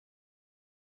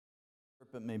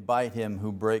serpent may bite him who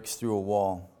breaks through a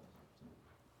wall.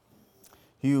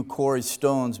 He who quarries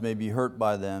stones may be hurt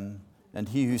by them, and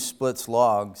he who splits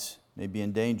logs may be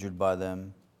endangered by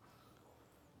them.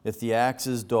 If the axe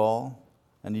is dull,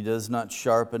 and he does not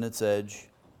sharpen its edge,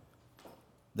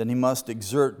 then he must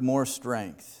exert more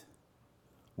strength.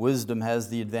 Wisdom has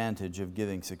the advantage of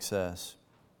giving success.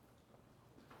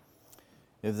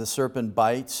 If the serpent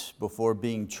bites before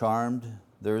being charmed,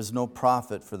 there is no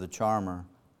profit for the charmer.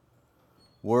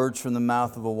 Words from the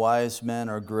mouth of a wise man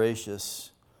are gracious,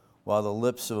 while the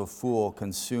lips of a fool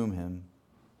consume him.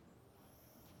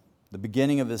 The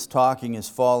beginning of his talking is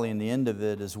folly, and the end of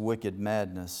it is wicked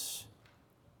madness.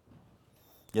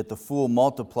 Yet the fool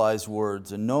multiplies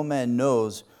words, and no man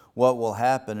knows what will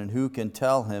happen, and who can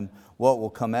tell him what will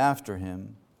come after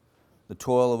him. The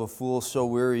toil of a fool so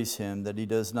wearies him that he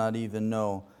does not even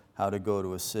know how to go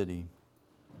to a city.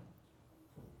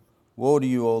 Woe to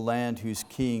you, O land, whose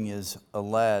king is a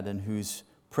lad and whose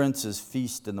princes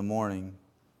feast in the morning.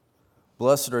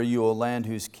 Blessed are you, O land,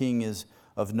 whose king is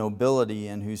of nobility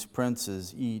and whose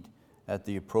princes eat at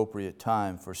the appropriate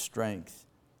time for strength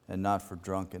and not for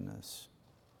drunkenness.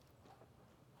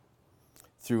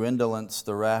 Through indolence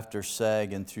the rafters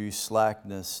sag, and through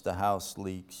slackness the house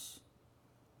leaks.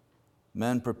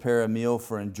 Men prepare a meal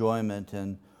for enjoyment,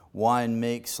 and wine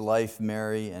makes life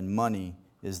merry, and money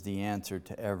is the answer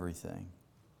to everything.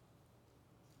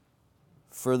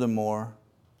 Furthermore,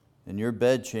 in your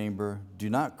bedchamber, do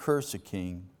not curse a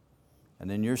king,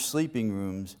 and in your sleeping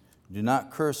rooms, do not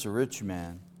curse a rich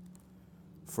man.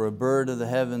 For a bird of the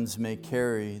heavens may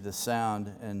carry the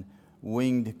sound, and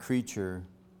winged creature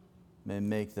may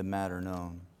make the matter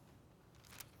known.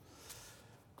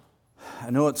 I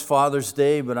know it's Father's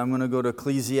Day, but I'm going to go to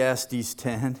Ecclesiastes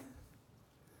 10.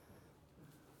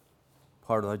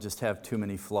 I just have too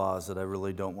many flaws that I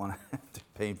really don't want to have to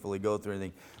painfully go through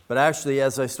anything. But actually,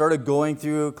 as I started going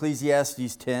through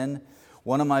Ecclesiastes 10,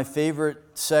 one of my favorite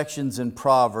sections in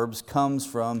Proverbs comes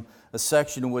from a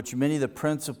section in which many of the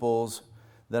principles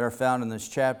that are found in this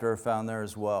chapter are found there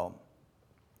as well.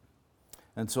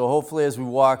 And so hopefully as we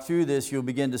walk through this, you'll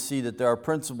begin to see that there are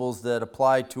principles that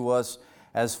apply to us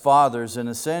as fathers. And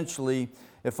essentially,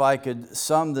 if I could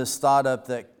sum this thought up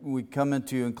that we come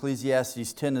into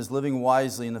Ecclesiastes 10 is living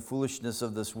wisely in the foolishness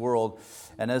of this world.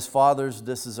 And as fathers,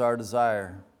 this is our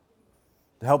desire.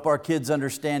 To help our kids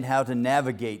understand how to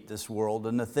navigate this world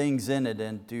and the things in it,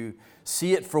 and to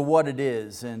see it for what it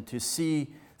is, and to see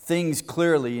things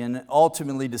clearly, and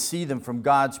ultimately to see them from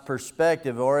God's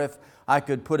perspective. Or if I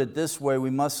could put it this way, we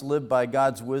must live by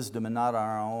God's wisdom and not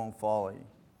our own folly.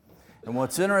 And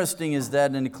what's interesting is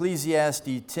that in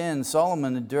Ecclesiastes 10,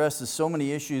 Solomon addresses so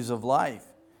many issues of life.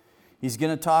 He's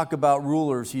going to talk about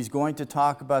rulers. He's going to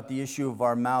talk about the issue of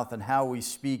our mouth and how we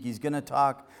speak. He's going to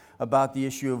talk about the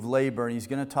issue of labor, and he's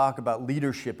going to talk about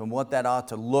leadership and what that ought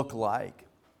to look like.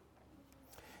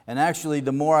 And actually,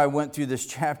 the more I went through this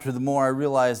chapter, the more I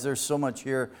realized there's so much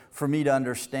here for me to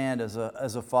understand as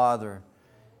a father,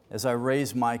 as I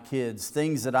raise my kids,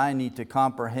 things that I need to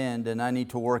comprehend and I need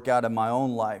to work out in my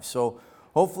own life. So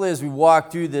hopefully as we walk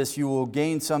through this, you will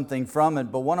gain something from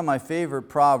it. But one of my favorite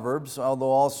Proverbs,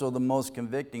 although also the most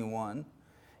convicting one,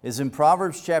 is in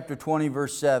Proverbs chapter 20,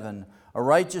 verse 7. A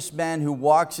righteous man who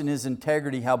walks in his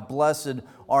integrity, how blessed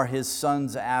are his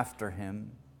sons after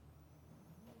him.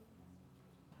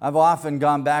 I've often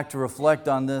gone back to reflect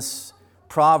on this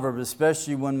proverb,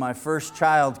 especially when my first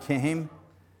child came.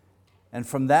 And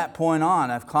from that point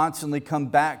on, I've constantly come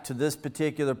back to this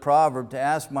particular proverb to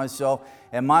ask myself,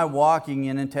 am I walking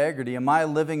in integrity? Am I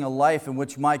living a life in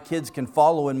which my kids can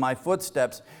follow in my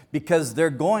footsteps? Because they're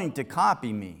going to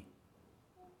copy me.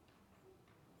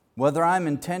 Whether I'm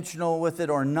intentional with it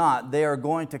or not, they are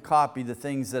going to copy the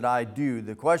things that I do.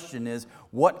 The question is,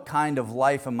 what kind of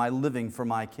life am I living for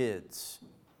my kids?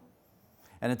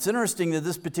 And it's interesting that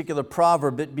this particular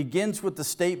proverb, it begins with the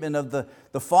statement of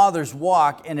the father's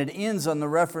walk, and it ends on the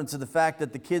reference of the fact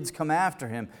that the kids come after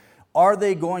him. Are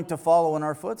they going to follow in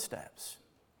our footsteps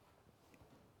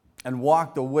and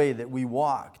walk the way that we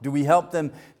walk? Do we help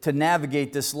them to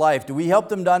navigate this life? Do we help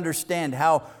them to understand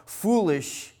how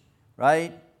foolish,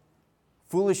 right?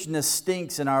 Foolishness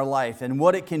stinks in our life and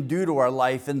what it can do to our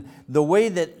life, and the way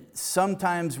that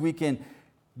sometimes we can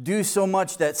do so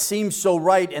much that seems so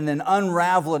right and then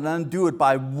unravel it and undo it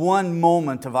by one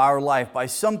moment of our life, by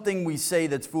something we say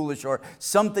that's foolish or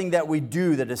something that we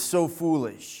do that is so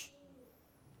foolish.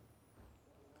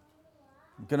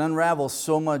 We can unravel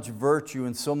so much virtue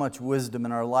and so much wisdom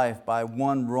in our life by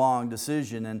one wrong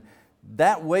decision, and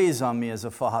that weighs on me as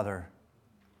a father.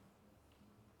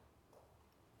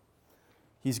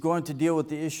 He's going to deal with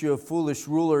the issue of foolish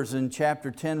rulers in chapter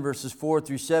 10, verses 4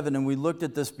 through 7. And we looked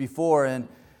at this before. And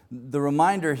the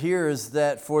reminder here is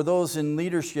that for those in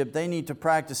leadership, they need to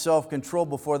practice self-control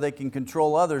before they can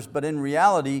control others. But in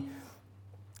reality,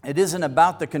 it isn't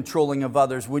about the controlling of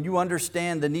others. When you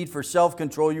understand the need for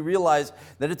self-control, you realize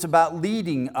that it's about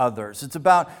leading others. It's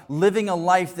about living a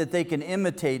life that they can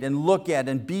imitate and look at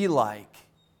and be like.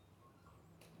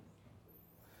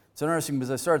 It's interesting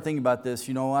because I started thinking about this.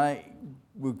 You know, I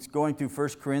was going through 1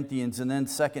 Corinthians and then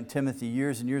 2 Timothy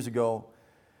years and years ago,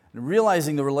 and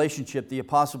realizing the relationship the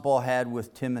Apostle Paul had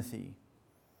with Timothy.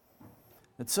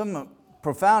 It's some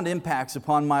profound impacts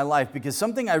upon my life, because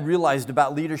something I realized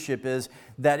about leadership is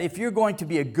that if you're going to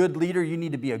be a good leader, you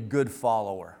need to be a good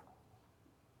follower.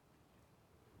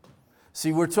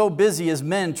 See, we're so busy as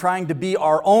men trying to be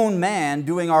our own man,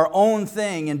 doing our own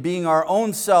thing and being our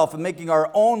own self and making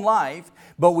our own life,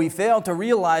 but we fail to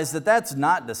realize that that's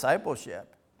not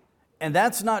discipleship. And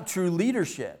that's not true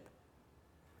leadership.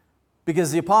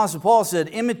 Because the Apostle Paul said,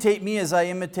 imitate me as I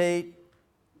imitate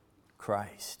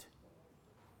Christ.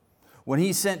 When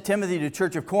he sent Timothy to the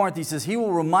church of Corinth, he says, he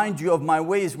will remind you of my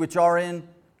ways which are in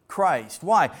Christ.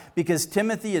 Why? Because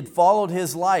Timothy had followed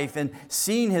his life and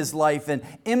seen his life and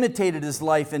imitated his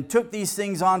life and took these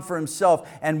things on for himself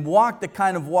and walked the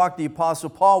kind of walk the Apostle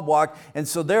Paul walked. And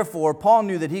so therefore, Paul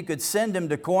knew that he could send him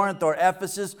to Corinth or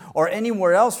Ephesus or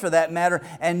anywhere else for that matter,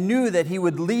 and knew that he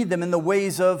would lead them in the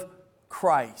ways of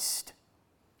Christ.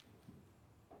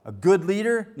 A good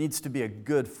leader needs to be a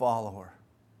good follower.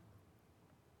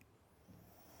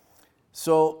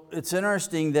 So it's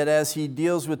interesting that as he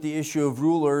deals with the issue of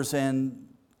rulers and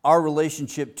our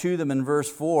relationship to them in verse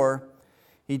 4,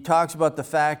 he talks about the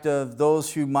fact of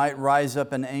those who might rise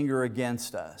up in anger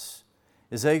against us.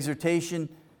 His exhortation,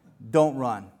 don't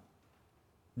run.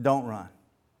 Don't run.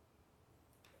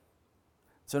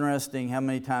 It's interesting how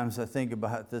many times I think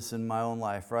about this in my own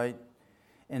life, right?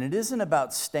 And it isn't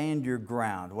about stand your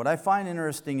ground. What I find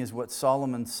interesting is what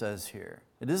Solomon says here.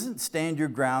 It isn't stand your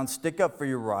ground, stick up for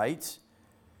your rights.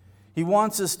 He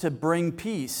wants us to bring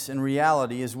peace in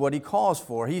reality is what he calls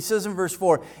for. He says in verse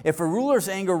 4, if a ruler's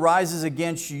anger rises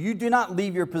against you, you do not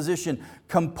leave your position.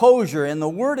 Composure, and the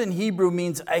word in Hebrew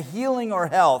means a healing or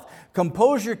health.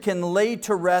 Composure can lay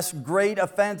to rest great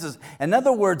offenses. In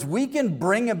other words, we can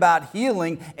bring about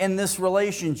healing in this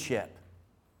relationship.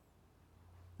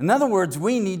 In other words,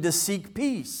 we need to seek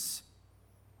peace.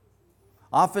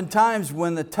 Oftentimes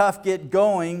when the tough get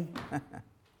going,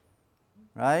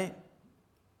 right?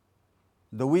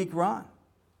 The weak run.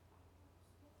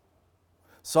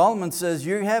 Solomon says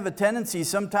you have a tendency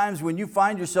sometimes when you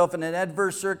find yourself in an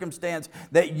adverse circumstance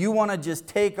that you want to just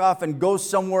take off and go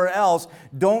somewhere else.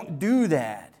 Don't do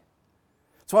that.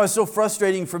 That's why it's so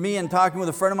frustrating for me in talking with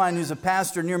a friend of mine who's a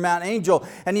pastor near Mount Angel.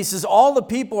 And he says all the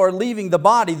people are leaving the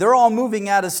body. They're all moving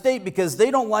out of state because they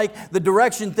don't like the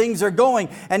direction things are going.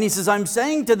 And he says, I'm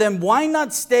saying to them, why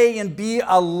not stay and be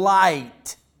a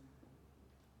light?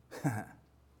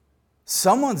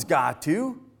 Someone's got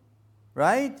to,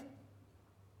 right?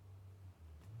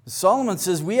 Solomon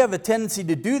says we have a tendency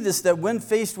to do this, that when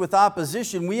faced with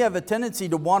opposition, we have a tendency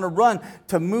to want to run,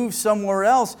 to move somewhere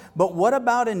else. But what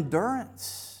about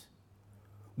endurance?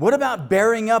 What about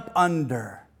bearing up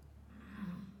under?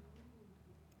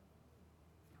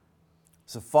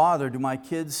 As a father, do my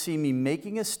kids see me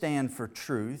making a stand for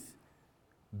truth,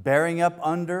 bearing up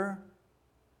under,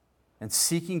 and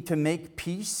seeking to make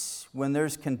peace when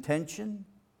there's contention?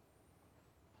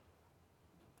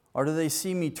 Or do they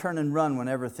see me turn and run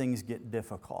whenever things get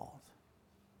difficult?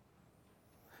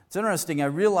 It's interesting, I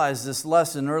realized this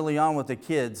lesson early on with the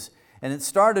kids, and it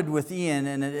started with Ian,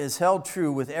 and it is held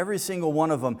true with every single one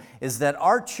of them, is that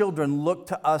our children look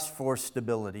to us for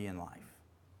stability in life.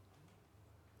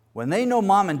 When they know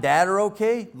mom and dad are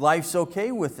okay, life's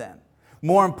okay with them.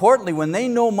 More importantly, when they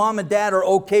know mom and dad are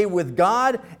okay with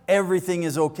God, everything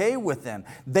is okay with them.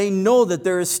 They know that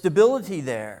there is stability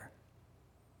there.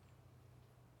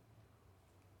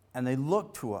 And they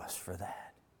look to us for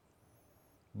that.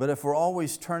 But if we're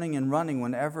always turning and running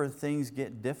whenever things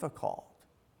get difficult,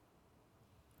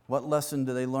 what lesson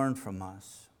do they learn from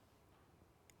us?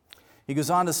 He goes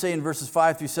on to say in verses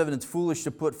 5 through 7, it's foolish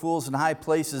to put fools in high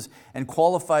places and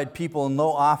qualified people in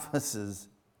low offices.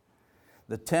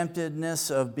 The temptedness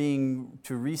of being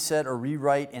to reset or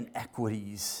rewrite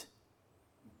inequities.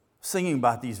 Singing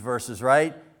about these verses,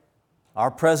 right?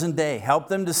 Our present day. Help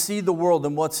them to see the world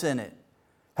and what's in it.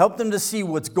 Help them to see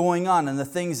what's going on and the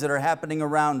things that are happening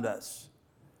around us.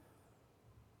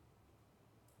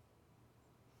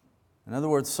 In other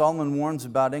words, Solomon warns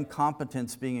about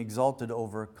incompetence being exalted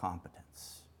over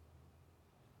competence.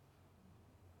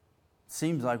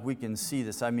 Seems like we can see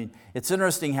this. I mean, it's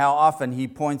interesting how often he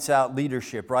points out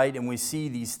leadership, right? And we see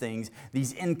these things,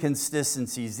 these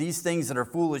inconsistencies, these things that are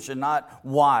foolish and not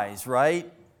wise, right?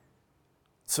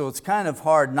 So it's kind of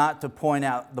hard not to point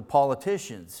out the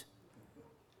politicians.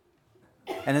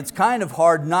 And it's kind of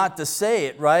hard not to say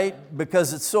it, right?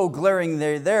 Because it's so glaring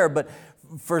they're there. But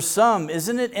for some,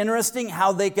 isn't it interesting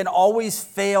how they can always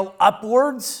fail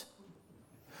upwards?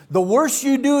 The worse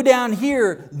you do down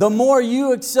here, the more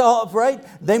you excel up, right?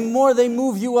 The more they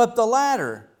move you up the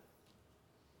ladder.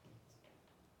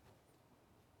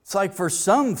 It's like for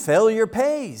some, failure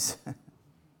pays.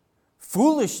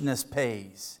 Foolishness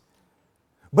pays.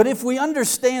 But if we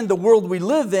understand the world we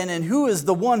live in and who is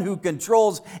the one who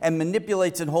controls and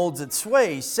manipulates and holds its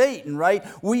sway, Satan, right?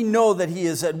 We know that he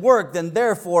is at work, then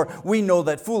therefore we know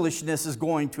that foolishness is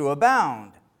going to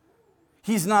abound.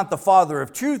 He's not the father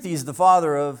of truth, he's the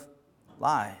father of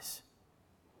lies.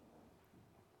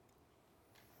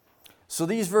 So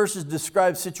these verses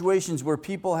describe situations where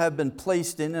people have been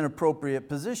placed in inappropriate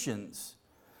positions.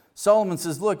 Solomon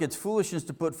says, look, it's foolishness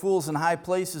to put fools in high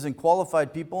places and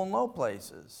qualified people in low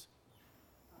places.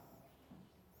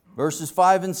 Verses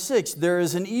 5 and 6, there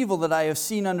is an evil that I have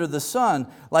seen under the sun,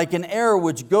 like an arrow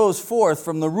which goes forth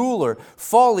from the ruler.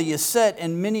 Folly is set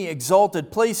in many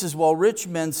exalted places, while rich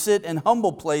men sit in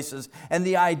humble places. And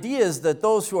the idea is that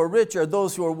those who are rich are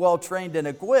those who are well trained and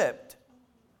equipped.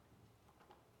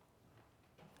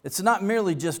 It's not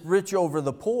merely just rich over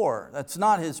the poor. That's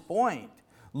not his point.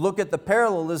 Look at the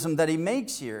parallelism that he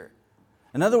makes here.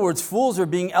 In other words, fools are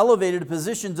being elevated to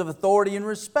positions of authority and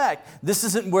respect. This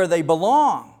isn't where they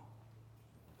belong.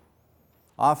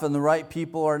 Often the right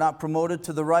people are not promoted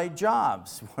to the right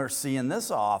jobs. We're seeing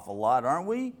this an awful lot, aren't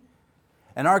we?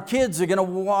 And our kids are going to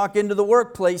walk into the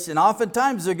workplace, and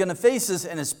oftentimes they're going to face this,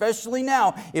 and especially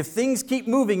now, if things keep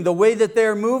moving the way that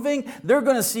they're moving, they're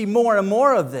going to see more and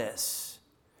more of this.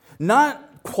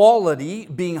 Not quality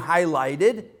being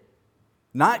highlighted,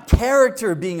 not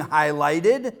character being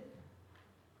highlighted,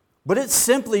 but it's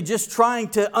simply just trying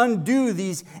to undo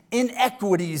these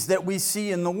inequities that we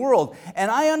see in the world.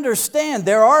 And I understand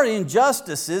there are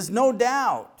injustices, no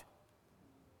doubt.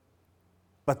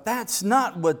 But that's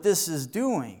not what this is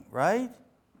doing, right?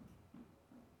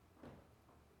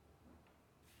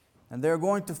 And they're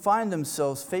going to find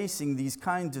themselves facing these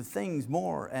kinds of things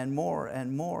more and more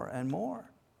and more and more.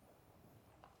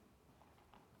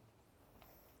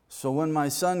 So when my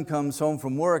son comes home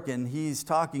from work and he's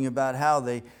talking about how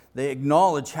they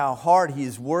acknowledge how hard he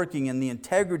is working and the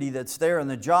integrity that's there in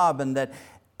the job and that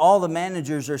all the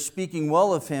managers are speaking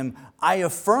well of him, I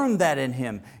affirm that in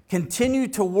him. Continue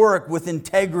to work with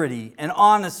integrity and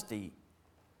honesty.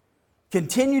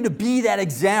 Continue to be that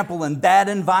example in that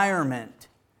environment,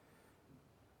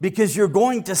 because you're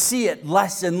going to see it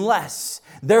less and less.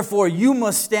 Therefore, you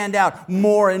must stand out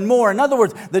more and more. In other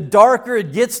words, the darker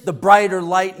it gets, the brighter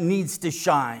light needs to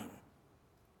shine.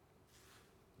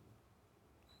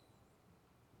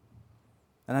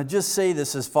 And I just say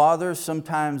this as fathers,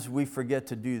 sometimes we forget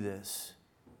to do this.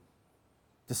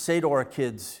 To say to our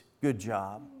kids, good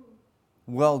job,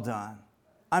 well done,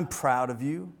 I'm proud of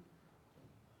you.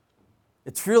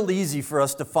 It's real easy for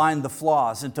us to find the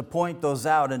flaws and to point those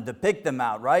out and to pick them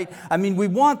out, right? I mean, we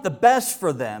want the best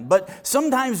for them, but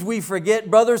sometimes we forget,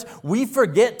 brothers, we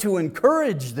forget to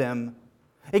encourage them.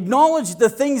 Acknowledge the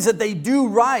things that they do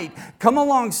right. Come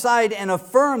alongside and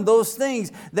affirm those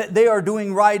things that they are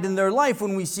doing right in their life.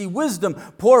 When we see wisdom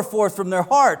pour forth from their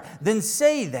heart, then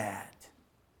say that.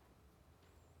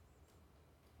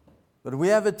 But we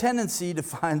have a tendency to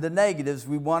find the negatives.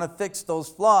 We want to fix those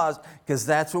flaws because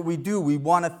that's what we do. We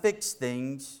want to fix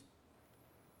things.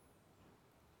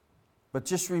 But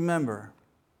just remember,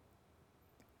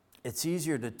 it's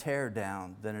easier to tear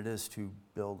down than it is to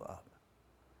build up.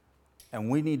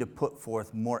 And we need to put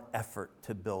forth more effort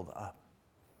to build up.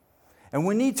 And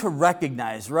we need to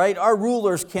recognize, right? Our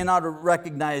rulers cannot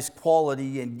recognize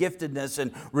quality and giftedness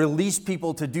and release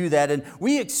people to do that. And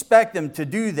we expect them to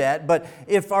do that. But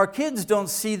if our kids don't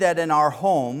see that in our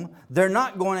home, they're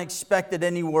not going to expect it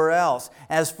anywhere else.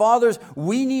 As fathers,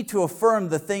 we need to affirm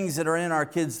the things that are in our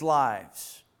kids'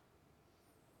 lives.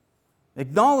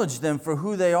 Acknowledge them for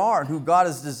who they are and who God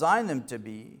has designed them to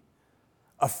be.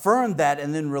 Affirm that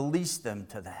and then release them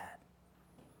to that.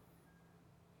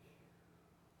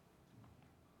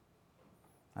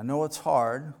 I know it's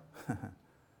hard,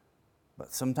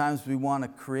 but sometimes we want to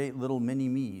create little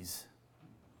mini-me's.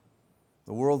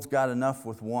 The world's got enough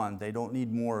with one. They don't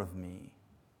need more of me.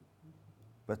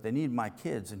 But they need my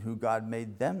kids and who God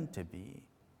made them to be.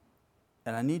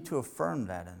 And I need to affirm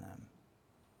that in them.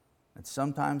 And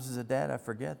sometimes as a dad, I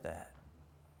forget that.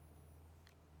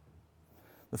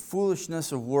 The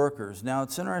foolishness of workers. Now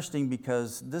it's interesting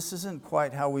because this isn't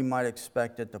quite how we might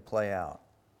expect it to play out.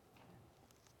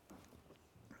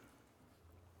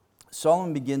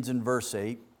 Solomon begins in verse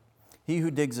 8. He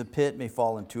who digs a pit may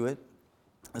fall into it.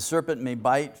 A serpent may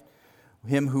bite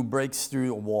him who breaks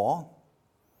through a wall.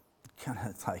 Kind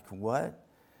of like, what?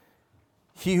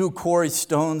 He who quarries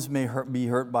stones may be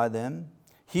hurt by them.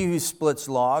 He who splits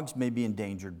logs may be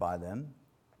endangered by them.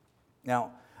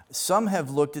 Now, some have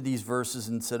looked at these verses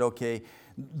and said, okay,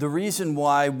 the reason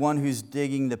why one who's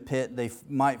digging the pit, they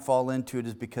might fall into it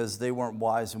is because they weren't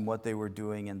wise in what they were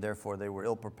doing, and therefore they were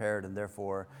ill-prepared, and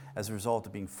therefore, as a result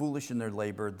of being foolish in their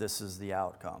labor, this is the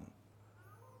outcome.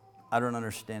 I don't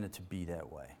understand it to be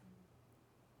that way.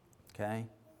 Okay?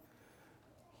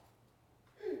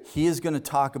 He is going to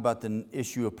talk about the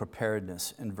issue of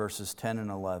preparedness in verses 10 and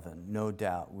 11. No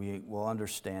doubt, we will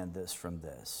understand this from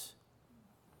this.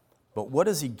 But what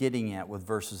is he getting at with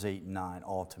verses 8 and 9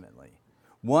 ultimately?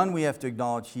 One, we have to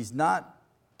acknowledge he's not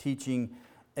teaching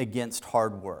against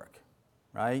hard work,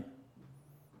 right?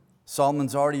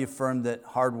 Solomon's already affirmed that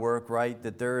hard work, right,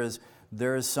 that there is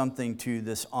something to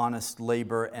this honest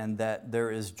labor and that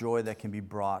there is joy that can be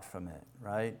brought from it,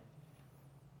 right?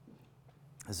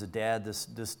 As a dad, this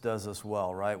does us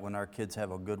well, right? When our kids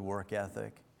have a good work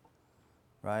ethic,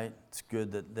 right? It's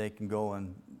good that they can go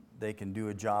and they can do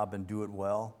a job and do it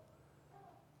well.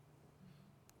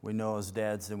 We know as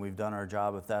dads that we've done our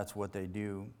job if that's what they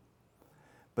do.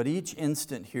 But each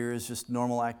instant here is just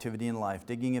normal activity in life.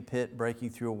 Digging a pit, breaking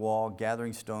through a wall,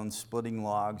 gathering stones, splitting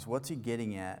logs. What's he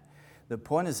getting at? The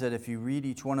point is that if you read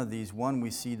each one of these, one, we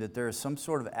see that there is some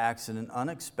sort of accident,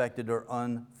 unexpected or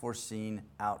unforeseen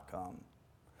outcome.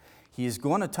 He is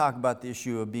going to talk about the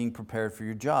issue of being prepared for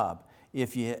your job.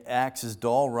 If your axe is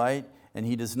dull, right, and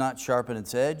he does not sharpen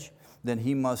its edge, then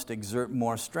he must exert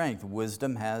more strength.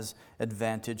 Wisdom has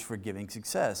advantage for giving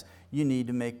success. You need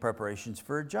to make preparations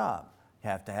for a job. You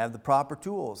have to have the proper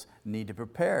tools. You need to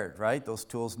prepare it, right? Those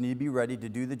tools need to be ready to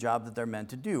do the job that they're meant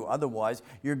to do. Otherwise,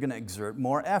 you're going to exert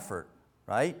more effort,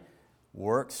 right?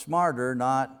 Work smarter,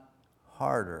 not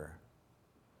harder,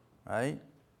 right?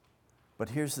 But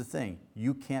here's the thing.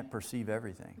 You can't perceive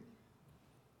everything.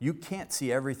 You can't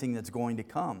see everything that's going to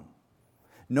come.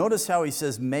 Notice how he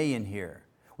says may in here,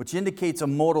 which indicates a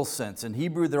modal sense. In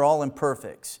Hebrew, they're all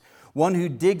imperfects. One who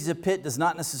digs a pit does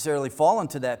not necessarily fall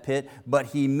into that pit, but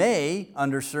he may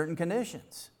under certain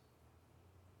conditions.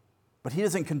 But he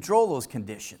doesn't control those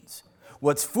conditions.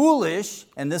 What's foolish,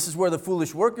 and this is where the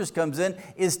foolish workers comes in,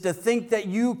 is to think that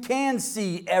you can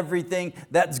see everything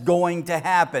that's going to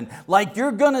happen. Like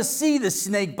you're going to see the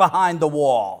snake behind the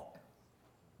wall.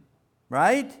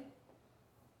 Right?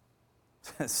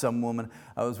 Some woman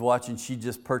I was watching, she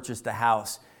just purchased a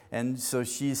house. And so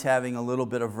she's having a little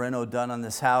bit of reno done on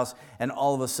this house, and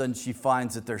all of a sudden she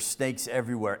finds that there's snakes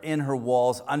everywhere, in her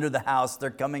walls, under the house.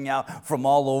 They're coming out from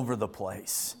all over the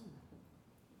place.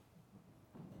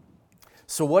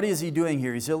 So what is he doing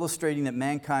here? He's illustrating that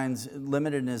mankind's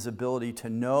limited in his ability to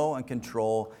know and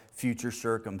control future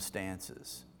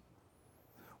circumstances.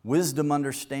 Wisdom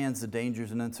understands the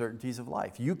dangers and uncertainties of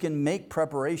life. You can make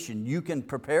preparation. You can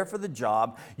prepare for the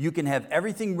job. You can have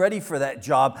everything ready for that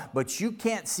job, but you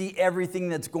can't see everything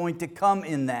that's going to come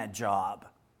in that job.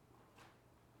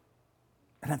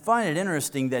 And I find it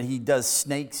interesting that he does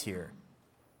snakes here.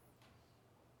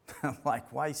 I'm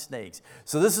like, why snakes?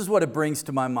 So this is what it brings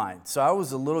to my mind. So I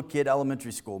was a little kid,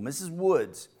 elementary school. Mrs.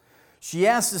 Woods, she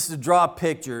asked us to draw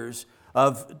pictures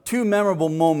of two memorable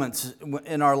moments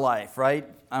in our life, right?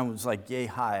 I was like yay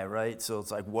high, right? So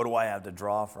it's like, what do I have to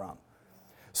draw from?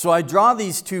 So I draw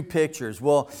these two pictures.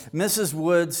 Well, Mrs.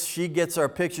 Woods, she gets our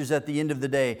pictures at the end of the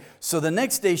day. So the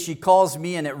next day she calls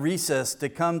me in at recess to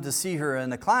come to see her in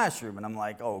the classroom. And I'm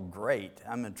like, oh, great,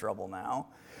 I'm in trouble now.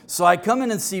 So I come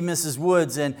in and see Mrs.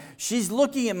 Woods, and she's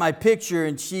looking at my picture,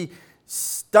 and she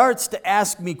starts to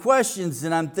ask me questions,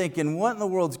 and I'm thinking, what in the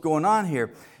world's going on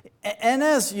here? And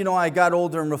as I got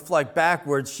older and reflect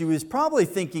backwards, she was probably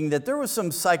thinking that there was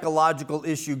some psychological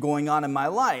issue going on in my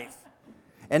life.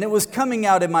 And it was coming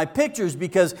out in my pictures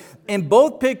because in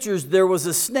both pictures there was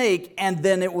a snake and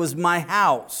then it was my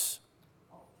house.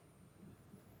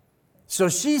 So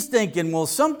she's thinking, well,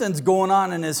 something's going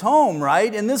on in his home,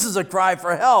 right? And this is a cry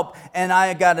for help, and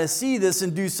I got to see this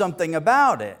and do something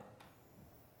about it.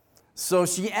 So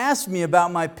she asked me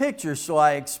about my picture, so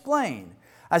I explained.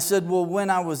 I said, well, when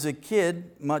I was a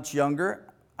kid, much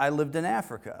younger, I lived in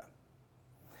Africa.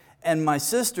 And my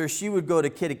sister, she would go to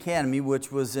Kid Academy, which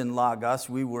was in Lagos.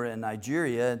 We were in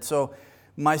Nigeria. And so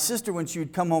my sister, when she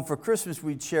would come home for Christmas,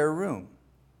 we'd share a room.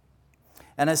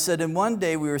 And I said, and one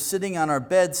day we were sitting on our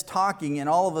beds talking, and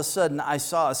all of a sudden I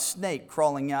saw a snake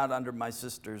crawling out under my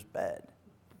sister's bed.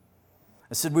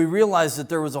 I said, we realized that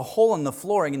there was a hole in the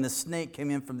flooring and the snake came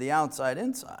in from the outside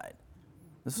inside.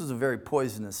 This was a very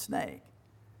poisonous snake.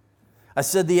 I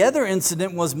said, the other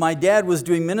incident was my dad was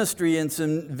doing ministry in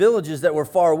some villages that were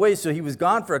far away, so he was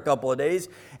gone for a couple of days.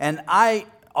 And I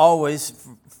always,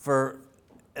 for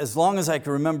as long as I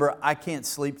can remember, I can't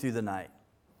sleep through the night.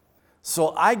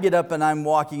 So I get up and I'm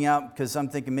walking out because I'm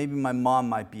thinking maybe my mom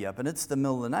might be up. And it's the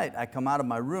middle of the night. I come out of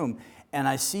my room and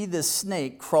I see this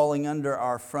snake crawling under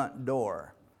our front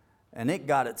door. And it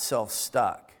got itself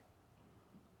stuck.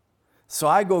 So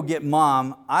I go get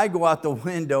Mom, I go out the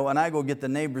window, and I go get the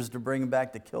neighbors to bring him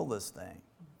back to kill this thing.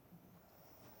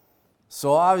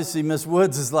 So obviously Miss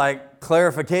Woods is like,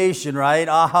 clarification, right?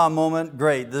 Aha moment,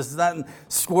 great. There's nothing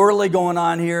squirrely going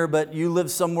on here, but you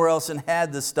live somewhere else and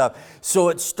had this stuff. So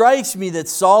it strikes me that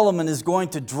Solomon is going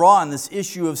to draw on this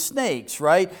issue of snakes,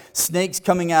 right? Snakes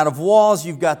coming out of walls.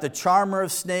 You've got the charmer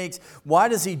of snakes. Why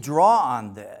does he draw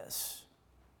on this?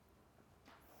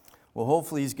 Well,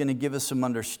 hopefully he's going to give us some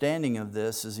understanding of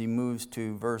this as he moves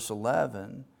to verse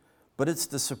 11. But it's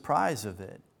the surprise of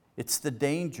it. It's the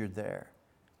danger there.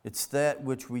 It's that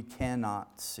which we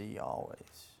cannot see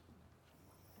always.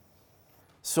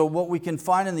 So what we can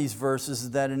find in these verses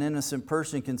is that an innocent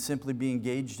person can simply be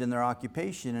engaged in their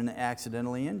occupation and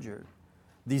accidentally injured.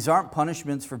 These aren't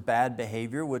punishments for bad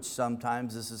behavior, which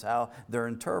sometimes this is how they're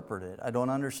interpreted. I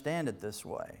don't understand it this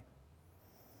way.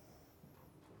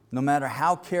 No matter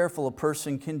how careful a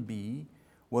person can be,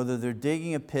 whether they're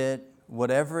digging a pit,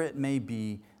 whatever it may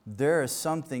be, there is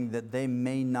something that they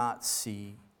may not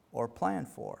see or plan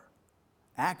for.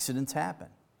 Accidents happen.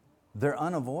 They're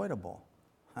unavoidable.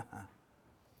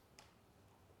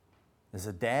 As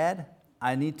a dad,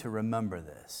 I need to remember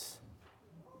this.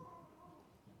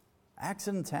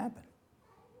 Accidents happen.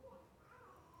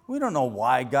 We don't know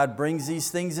why God brings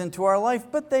these things into our life,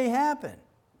 but they happen.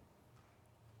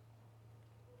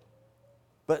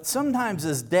 But sometimes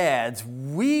as dads,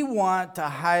 we want to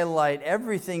highlight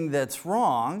everything that's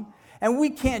wrong, and we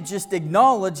can't just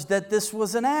acknowledge that this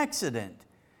was an accident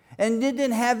and it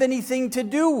didn't have anything to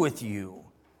do with you.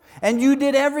 And you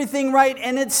did everything right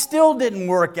and it still didn't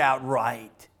work out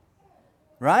right.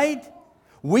 Right?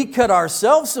 We cut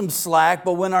ourselves some slack,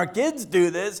 but when our kids do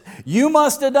this, you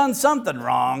must have done something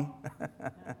wrong.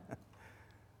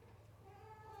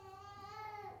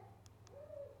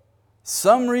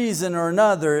 Some reason or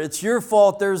another, it's your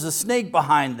fault there's a snake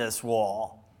behind this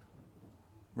wall.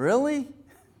 Really?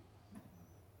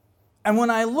 And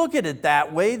when I look at it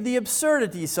that way, the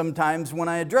absurdity sometimes when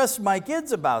I address my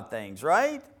kids about things,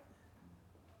 right?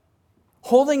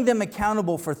 Holding them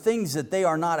accountable for things that they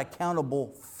are not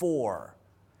accountable for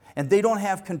and they don't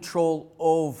have control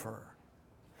over.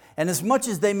 And as much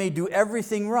as they may do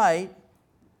everything right,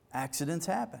 accidents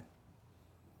happen.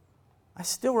 I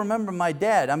still remember my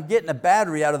dad. I'm getting a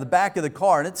battery out of the back of the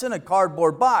car, and it's in a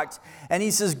cardboard box. And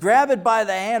he says, grab it by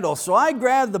the handle. So I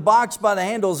grab the box by the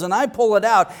handles, and I pull it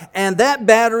out. And that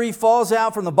battery falls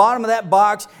out from the bottom of that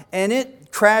box, and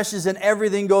it crashes, and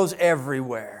everything goes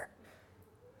everywhere.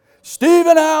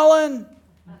 Stephen Allen!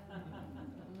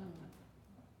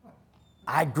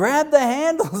 I grabbed the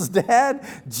handles, Dad,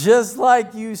 just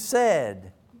like you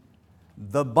said.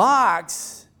 The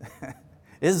box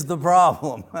is the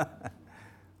problem.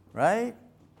 Right?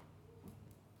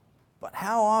 But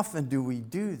how often do we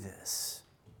do this?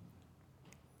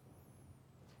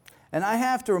 And I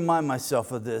have to remind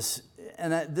myself of this,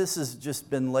 and this has just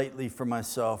been lately for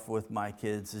myself with my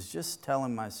kids, is just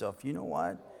telling myself, you know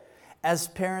what? As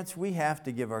parents, we have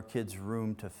to give our kids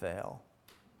room to fail.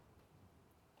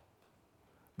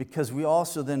 Because we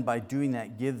also then, by doing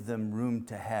that, give them room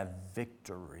to have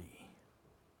victory.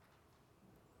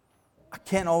 I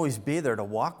can't always be there to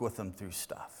walk with them through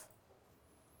stuff.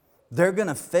 They're going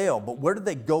to fail, but where do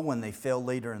they go when they fail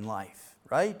later in life,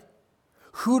 right?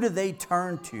 Who do they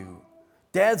turn to?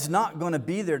 Dad's not going to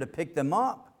be there to pick them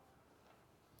up.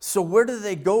 So where do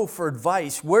they go for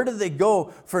advice? Where do they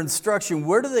go for instruction?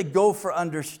 Where do they go for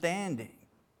understanding?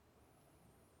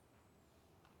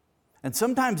 And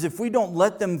sometimes if we don't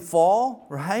let them fall,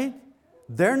 right,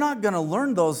 they're not going to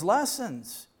learn those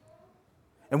lessons.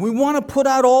 And we want to put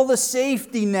out all the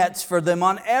safety nets for them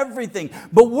on everything.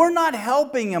 But we're not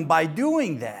helping them by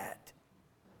doing that.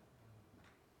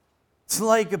 It's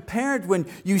like a parent when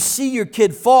you see your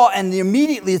kid fall and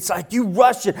immediately it's like you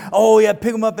rush it. Oh yeah,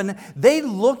 pick them up. And they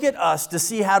look at us to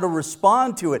see how to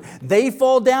respond to it. They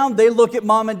fall down, they look at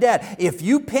mom and dad. If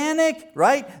you panic,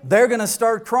 right, they're going to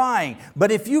start crying.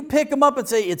 But if you pick them up and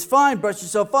say, it's fine, brush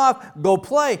yourself off, go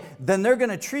play, then they're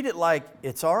going to treat it like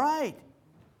it's all right.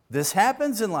 This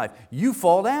happens in life. You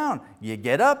fall down, you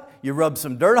get up, you rub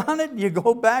some dirt on it, and you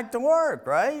go back to work,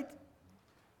 right?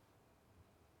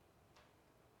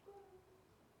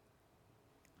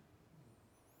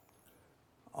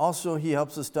 Also, he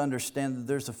helps us to understand that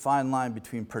there's a fine line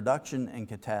between production and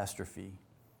catastrophe.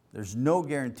 There's no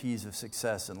guarantees of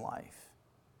success in life.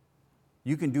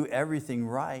 You can do everything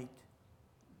right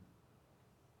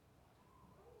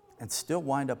and still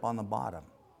wind up on the bottom.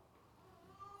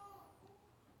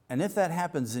 And if that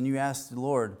happens, then you ask the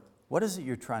Lord, what is it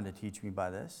you're trying to teach me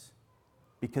by this?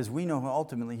 Because we know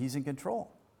ultimately He's in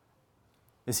control.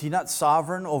 Is He not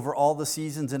sovereign over all the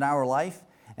seasons in our life?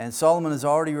 And Solomon has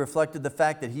already reflected the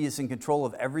fact that he is in control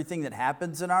of everything that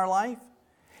happens in our life.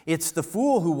 It's the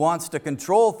fool who wants to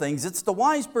control things. It's the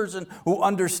wise person who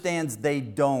understands they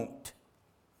don't.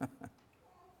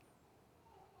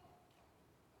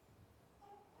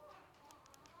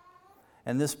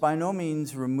 And this by no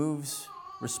means removes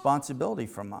responsibility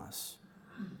from us.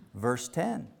 Verse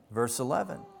 10, verse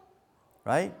 11,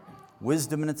 right?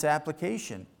 Wisdom in its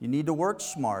application. You need to work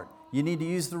smart. You need to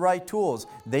use the right tools.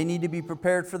 They need to be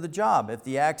prepared for the job. If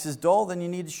the axe is dull, then you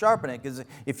need to sharpen it. Because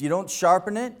if you don't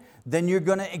sharpen it, then you're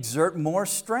going to exert more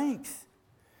strength.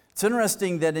 It's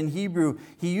interesting that in Hebrew,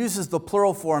 he uses the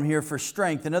plural form here for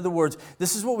strength. In other words,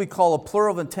 this is what we call a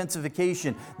plural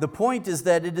intensification. The point is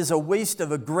that it is a waste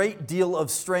of a great deal of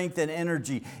strength and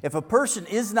energy. If a person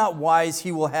is not wise,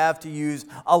 he will have to use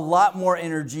a lot more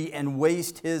energy and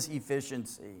waste his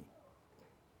efficiency.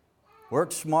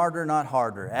 Work smarter, not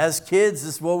harder. As kids,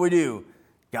 this is what we do.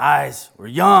 Guys, we're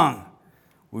young.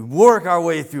 We work our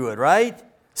way through it, right?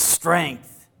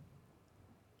 Strength.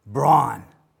 Brawn.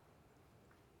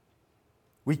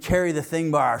 We carry the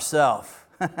thing by ourselves.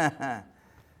 Get a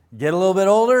little bit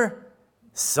older,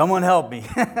 someone help me.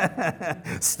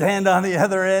 Stand on the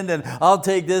other end and I'll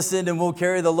take this end and we'll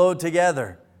carry the load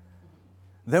together.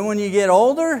 Then when you get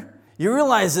older, you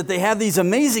realize that they have these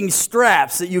amazing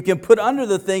straps that you can put under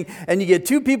the thing and you get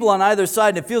two people on either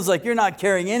side and it feels like you're not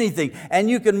carrying anything. And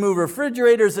you can move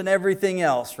refrigerators and everything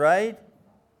else, right?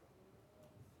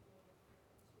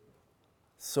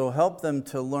 So help them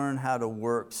to learn how to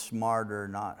work smarter,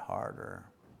 not harder.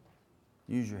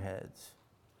 Use your heads.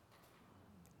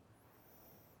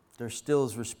 There still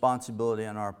is responsibility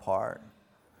on our part.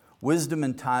 Wisdom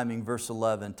and timing, verse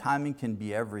 11. Timing can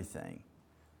be everything.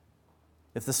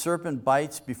 If the serpent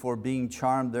bites before being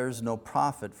charmed, there's no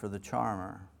profit for the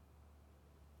charmer.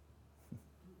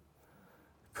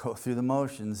 Go through the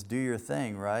motions, do your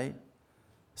thing, right?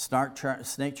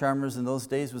 Snake charmers in those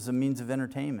days was a means of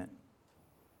entertainment.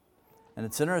 And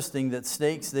it's interesting that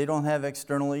snakes, they don't have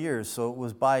external ears, so it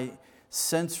was by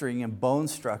censoring and bone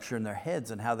structure in their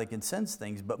heads and how they can sense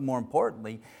things. But more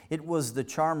importantly, it was the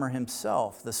charmer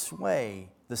himself, the sway,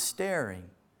 the staring.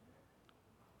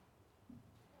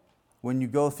 When you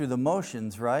go through the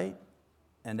motions, right,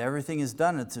 and everything is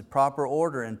done, it's in proper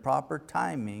order and proper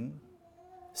timing,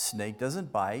 snake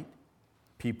doesn't bite,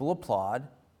 people applaud,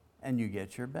 and you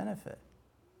get your benefit.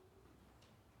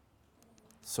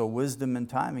 So wisdom and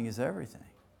timing is everything.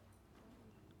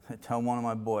 I tell one of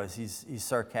my boys, he's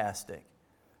sarcastic.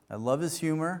 I love his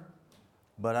humor,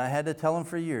 but I had to tell him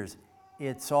for years,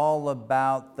 it's all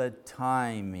about the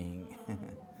timing.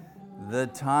 The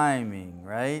timing,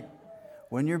 right?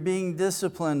 When you're being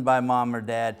disciplined by mom or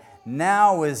dad,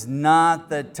 now is not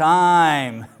the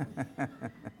time.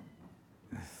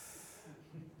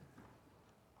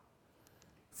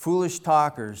 Foolish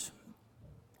talkers.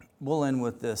 We'll end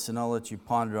with this and I'll let you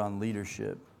ponder on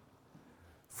leadership.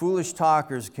 Foolish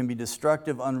talkers can be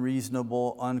destructive,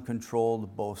 unreasonable,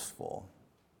 uncontrolled, boastful.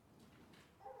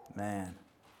 Man.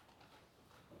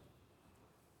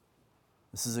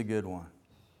 This is a good one.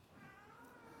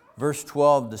 Verse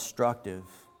 12, destructive.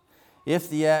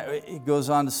 It goes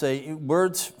on to say,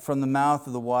 words from the mouth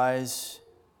of the wise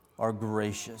are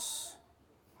gracious,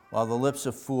 while the lips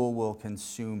of fool will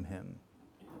consume him.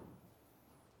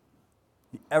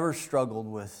 You ever struggled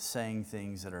with saying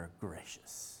things that are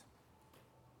gracious?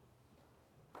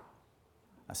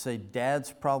 I say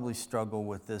dads probably struggle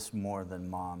with this more than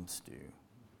moms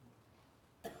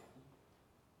do.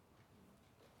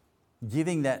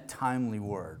 Giving that timely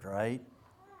word, right?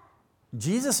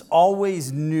 Jesus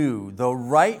always knew the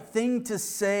right thing to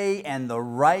say and the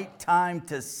right time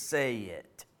to say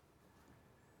it.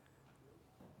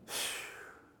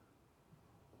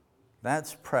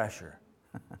 That's pressure.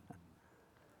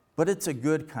 But it's a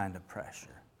good kind of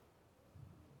pressure.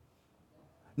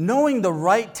 Knowing the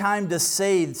right time to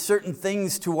say certain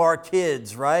things to our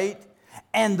kids, right?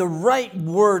 And the right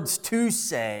words to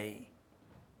say.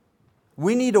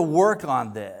 We need to work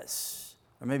on this.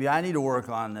 Or maybe I need to work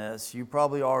on this. You're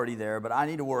probably already there, but I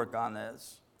need to work on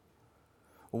this.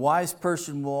 A wise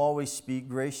person will always speak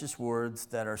gracious words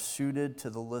that are suited to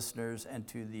the listeners and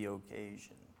to the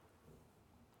occasion.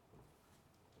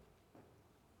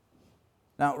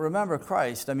 Now, remember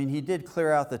Christ, he did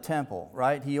clear out the temple,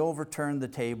 right? He overturned the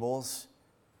tables.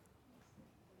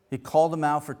 He called them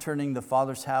out for turning the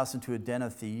Father's house into a den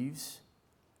of thieves.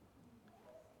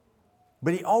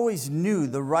 But he always knew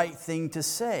the right thing to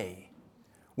say.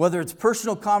 Whether it's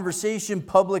personal conversation,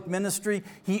 public ministry,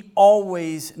 he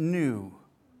always knew.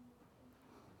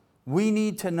 We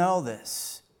need to know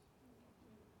this.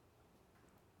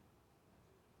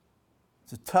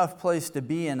 It's a tough place to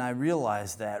be in, I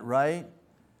realize that, right?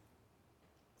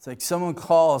 It's like someone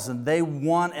calls and they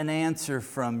want an answer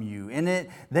from you. And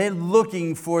they're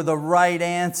looking for the right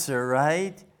answer,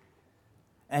 right?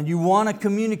 And you want to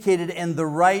communicate it in the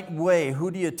right way.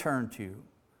 Who do you turn to?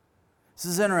 This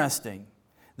is interesting.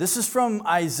 This is from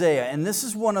Isaiah, and this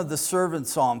is one of the servant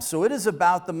psalms. So it is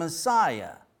about the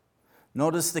Messiah.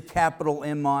 Notice the capital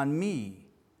M on me.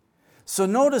 So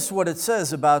notice what it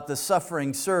says about the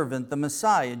suffering servant, the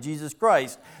Messiah, Jesus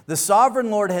Christ. The sovereign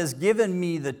Lord has given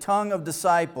me the tongue of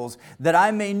disciples, that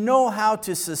I may know how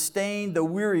to sustain the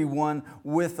weary one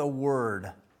with a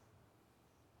word.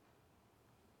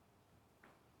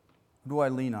 Who do I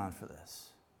lean on for this?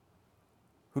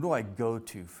 Who do I go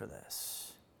to for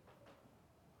this?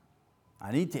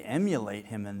 I need to emulate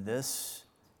him in this,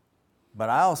 but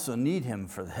I also need him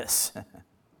for this.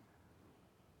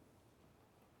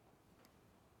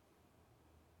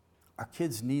 Our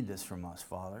kids need this from us,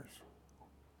 fathers.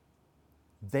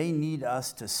 They need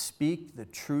us to speak the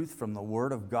truth from the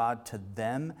Word of God to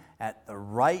them at the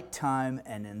right time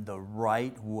and in the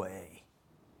right way.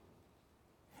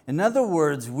 In other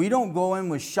words, we don't go in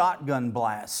with shotgun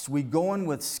blasts. We go in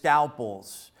with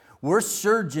scalpels. We're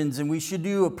surgeons and we should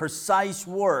do a precise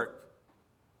work.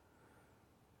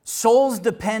 Souls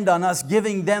depend on us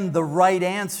giving them the right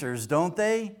answers, don't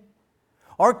they?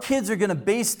 Our kids are going to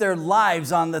base their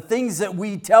lives on the things that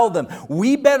we tell them.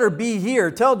 We better be here.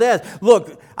 Tell Dad,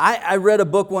 look, I read a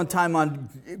book one time on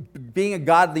being a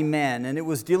godly man, and it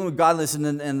was dealing with godliness,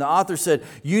 and the author said,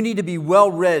 you need to be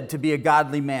well-read to be a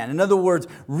godly man. In other words,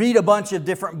 read a bunch of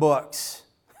different books.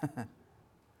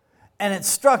 And it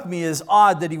struck me as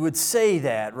odd that he would say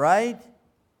that, right?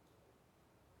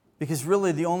 Because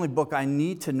really the only book I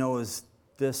need to know is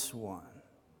this one.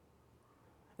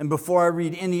 And before I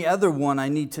read any other one, I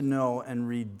need to know and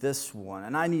read this one.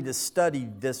 And I need to study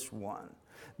this one.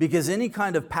 Because any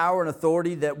kind of power and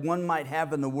authority that one might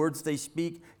have in the words they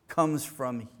speak comes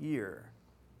from here.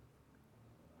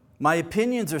 My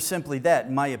opinions are simply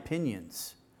that, my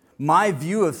opinions. My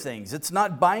view of things. It's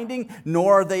not binding,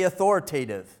 nor are they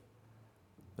authoritative.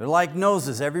 They're like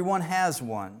noses. Everyone has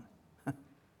one.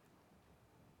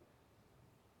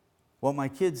 What my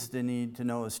kids need to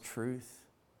know is truth.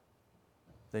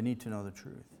 They need to know the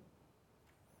truth.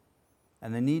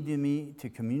 And they need me to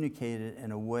communicate it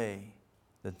in a way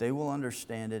that they will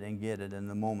understand it and get it in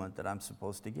the moment that I'm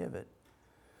supposed to give it.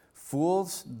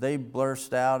 Fools, they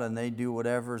burst out and they do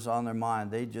whatever's on their mind.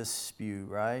 They just spew,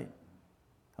 right?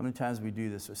 How many times we do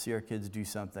this? We see our kids do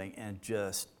something and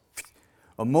just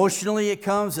emotionally it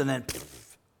comes and then,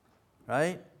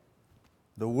 right?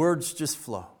 The words just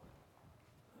flow.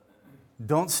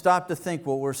 Don't stop to think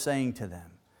what we're saying to them.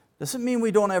 Doesn't mean we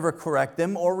don't ever correct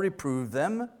them or reprove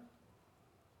them.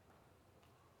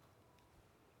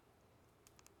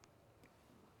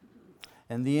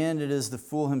 In the end, it is the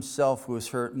fool himself who is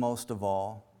hurt most of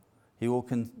all. He will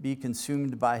be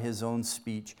consumed by his own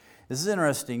speech. This is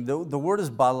interesting. The word is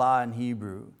bala in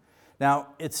Hebrew. Now,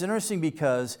 it's interesting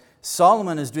because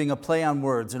Solomon is doing a play on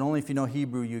words, and only if you know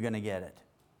Hebrew, you're going to get it.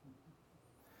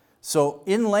 So,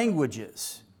 in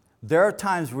languages, there are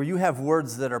times where you have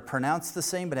words that are pronounced the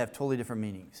same but have totally different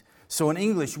meanings. So in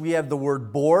English, we have the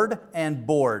word board and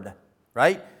board,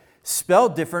 right?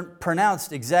 Spelled different,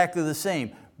 pronounced exactly the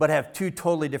same, but have two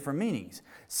totally different meanings.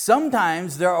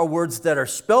 Sometimes there are words that are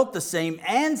spelt the same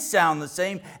and sound the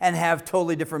same and have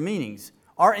totally different meanings.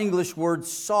 Our English word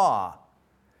saw.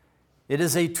 It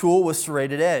is a tool with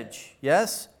serrated edge,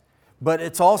 yes? But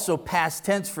it's also past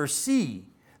tense for see.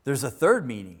 There's a third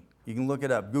meaning. You can look it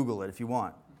up, Google it if you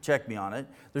want. Check me on it.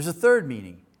 There's a third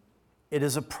meaning. It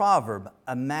is a proverb,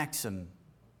 a maxim.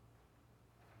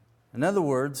 In other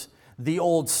words, The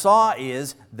old saw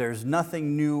is, there's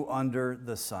nothing new under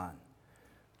the sun.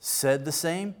 Said the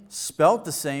same, spelt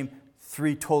the same,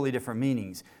 three totally different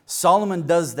meanings. Solomon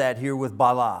does that here with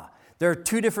Bala. There are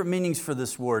two different meanings for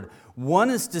this word. One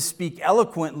is to speak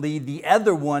eloquently. The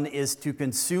other one is to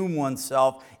consume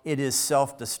oneself. It is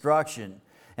self-destruction.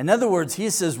 In other words,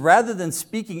 he says, rather than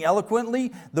speaking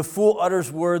eloquently, the fool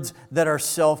utters words that are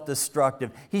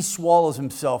self-destructive. He swallows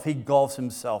himself. He gulps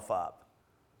himself up.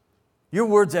 Your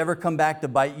words ever come back to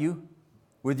bite you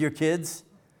with your kids?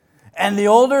 And the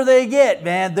older they get,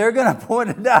 man, they're going to point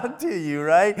it out to you,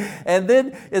 right? And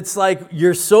then it's like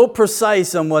you're so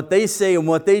precise on what they say and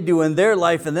what they do in their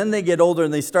life, and then they get older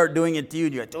and they start doing it to you,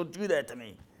 and you're like, don't do that to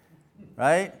me,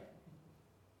 right?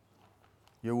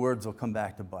 Your words will come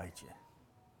back to bite you.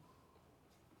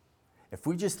 If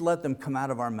we just let them come out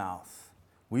of our mouth,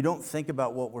 we don't think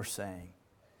about what we're saying,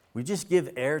 we just give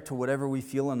air to whatever we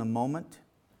feel in the moment,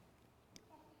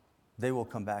 they will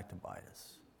come back to bite us.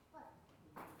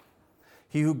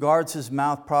 He who guards his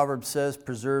mouth, Proverbs says,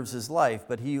 preserves his life,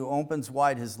 but he who opens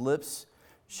wide his lips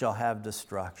shall have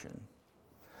destruction.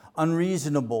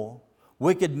 Unreasonable,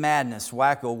 wicked madness,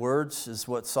 wacko words is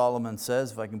what Solomon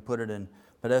says. If I can put it in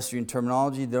pedestrian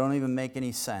terminology, they don't even make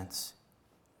any sense.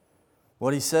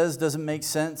 What he says doesn't make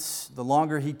sense. The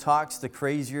longer he talks, the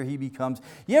crazier he becomes.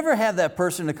 You ever have that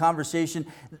person in a conversation,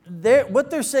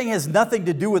 what they're saying has nothing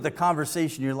to do with the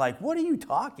conversation. You're like, what are you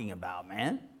talking about,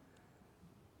 man?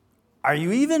 Are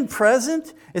you even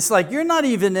present? It's like you're not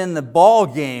even in the ball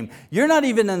game. You're not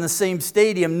even in the same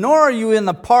stadium, nor are you in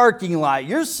the parking lot.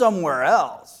 You're somewhere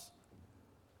else.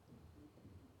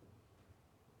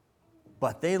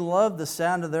 But they love the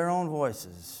sound of their own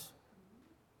voices.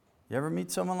 You ever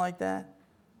meet someone like that?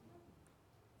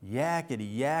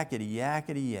 Yakety, yakety,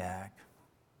 yakety, yak.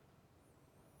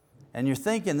 And you're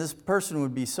thinking this person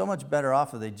would be so much better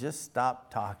off if they just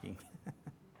stopped talking.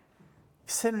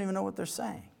 Because they don't even know what they're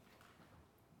saying.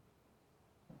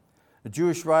 A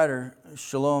Jewish writer,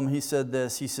 Shalom, he said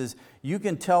this. He says, you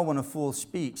can tell when a fool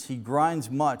speaks. He grinds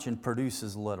much and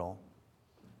produces little.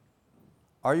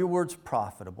 Are your words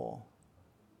profitable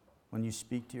when you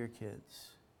speak to your kids?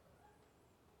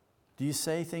 Do you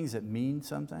say things that mean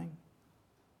something?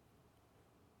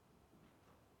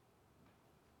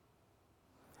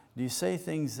 Do you say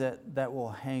things that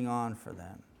will hang on for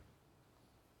them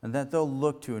and that they'll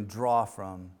look to and draw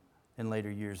from in later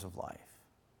years of life?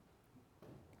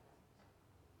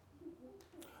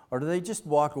 Or do they just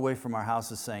walk away from our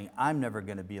houses saying, I'm never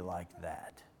going to be like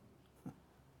that?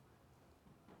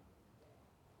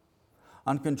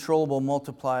 Uncontrollable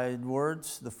multiplied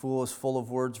words. The fool is full of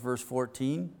words, verse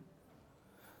 14.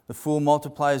 The fool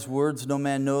multiplies words. No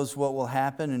man knows what will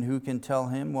happen, and who can tell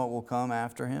him what will come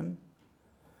after him?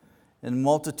 In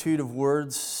multitude of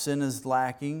words, sin is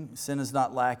lacking. Sin is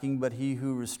not lacking, but he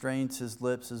who restrains his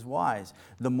lips is wise.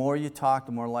 The more you talk,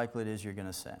 the more likely it is you're going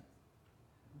to sin.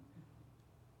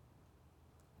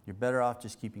 You're better off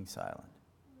just keeping silent,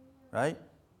 right?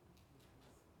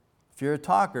 If you're a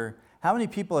talker, how many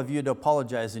people have you had to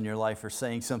apologize in your life for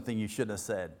saying something you shouldn't have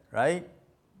said, right?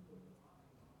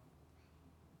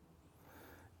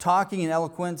 Talking and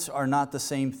eloquence are not the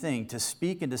same thing. To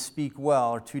speak and to speak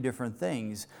well are two different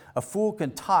things. A fool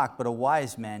can talk, but a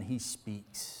wise man, he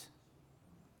speaks.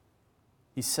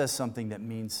 He says something that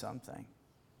means something.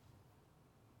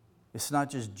 It's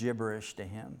not just gibberish to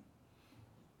him.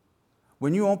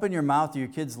 When you open your mouth, do your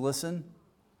kids listen?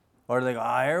 Or do they go,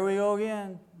 here we go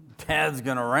again. Dad's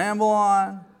going to ramble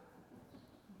on.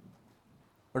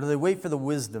 Or do they wait for the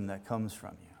wisdom that comes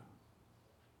from you?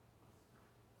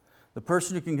 The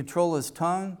person who can control his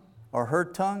tongue or her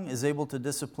tongue is able to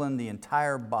discipline the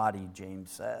entire body, James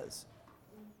says.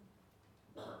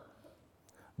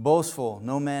 Boastful,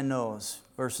 no man knows.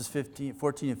 Verses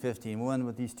 14 and 15. We'll end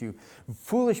with these two.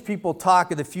 Foolish people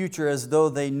talk of the future as though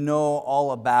they know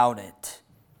all about it.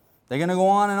 They're going to go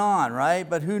on, right?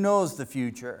 But who knows the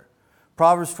future?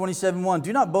 Proverbs 27:1.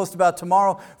 Do not boast about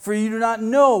tomorrow, for you do not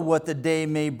know what the day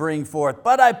may bring forth.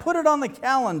 But I put it on the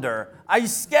calendar. I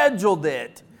scheduled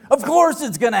it. Of course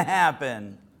it's going to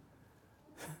happen.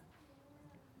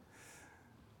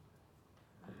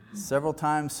 Several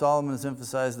times Solomon has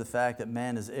emphasized the fact that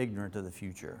man is ignorant of the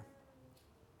future.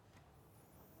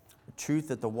 A truth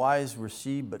that the wise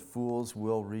receive, but fools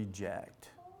will reject.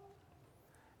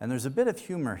 And there's a bit of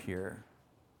humor here.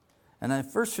 And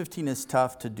verse 15 is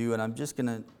tough to do, and I'm just going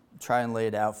to try and lay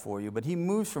it out for you. But he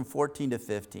moves from 14 to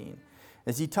 15.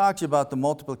 As he talks about the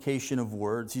multiplication of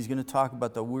words, he's going to talk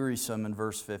about the wearisome in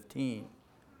verse 15.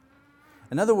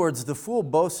 In other words, the fool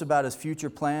boasts about his future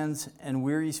plans and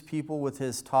wearies people with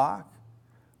his talk,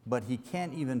 but he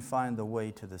can't even find the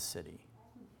way to the city.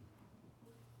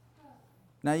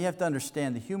 Now you have to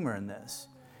understand the humor in this.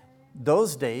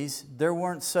 Those days, there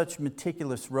weren't such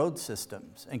meticulous road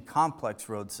systems and complex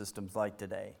road systems like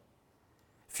today.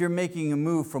 If you're making a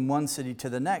move from one city to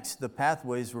the next, the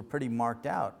pathways were pretty marked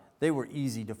out. They were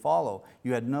easy to follow.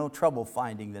 You had no trouble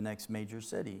finding the next major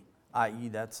city, i.e.,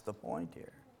 that's the point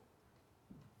here.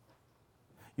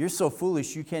 You're so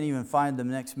foolish you can't even find the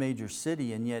next major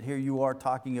city, and yet here you are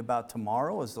talking about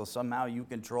tomorrow as though somehow you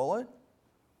control it?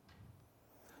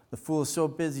 The fool is so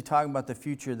busy talking about the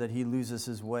future that he loses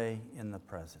his way in the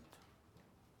present.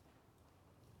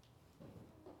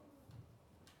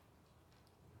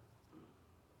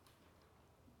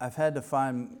 I've had to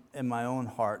find in my own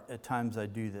heart, at times I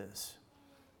do this.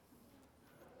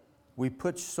 We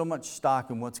put so much stock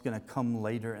in what's going to come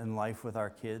later in life with our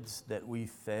kids that we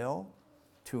fail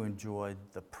to enjoy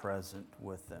the present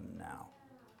with them now.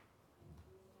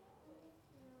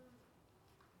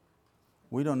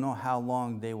 We don't know how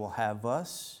long they will have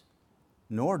us,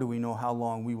 nor do we know how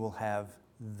long we will have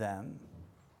them.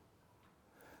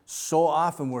 So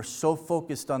often we're so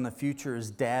focused on the future as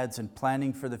dads and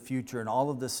planning for the future and all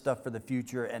of this stuff for the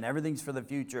future and everything's for the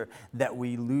future that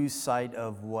we lose sight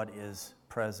of what is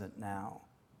present now.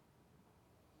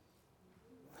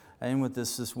 And with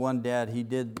this one dad, he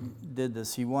did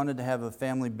this. He wanted to have a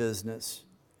family business.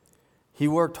 He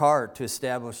worked hard to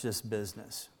establish this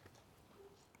business.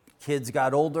 Kids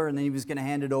got older and then he was going to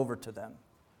hand it over to them.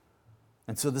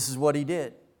 And so this is what he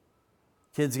did.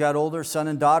 Kids got older, son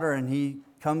and daughter, and he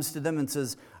comes to them and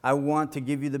says, I want to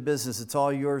give you the business. It's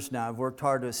all yours now. I've worked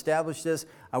hard to establish this.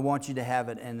 I want you to have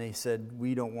it. And they said,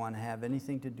 we don't want to have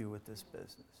anything to do with this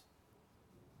business.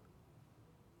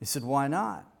 He said, why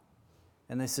not?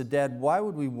 And they said, Dad, why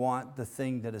would we want the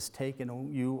thing that has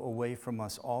taken you away from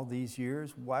us all these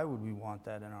years? Why would we want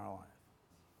that in our life?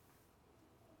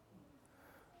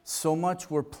 So much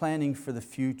we're planning for the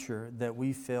future that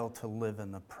we fail to live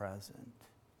in the present.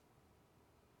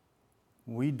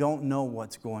 We don't know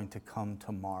what's going to come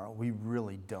tomorrow. We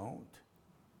really don't.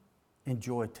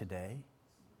 Enjoy today.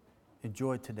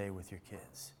 Enjoy today with your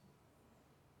kids.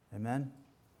 Amen?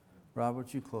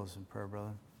 Robert, you close in prayer,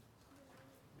 brother.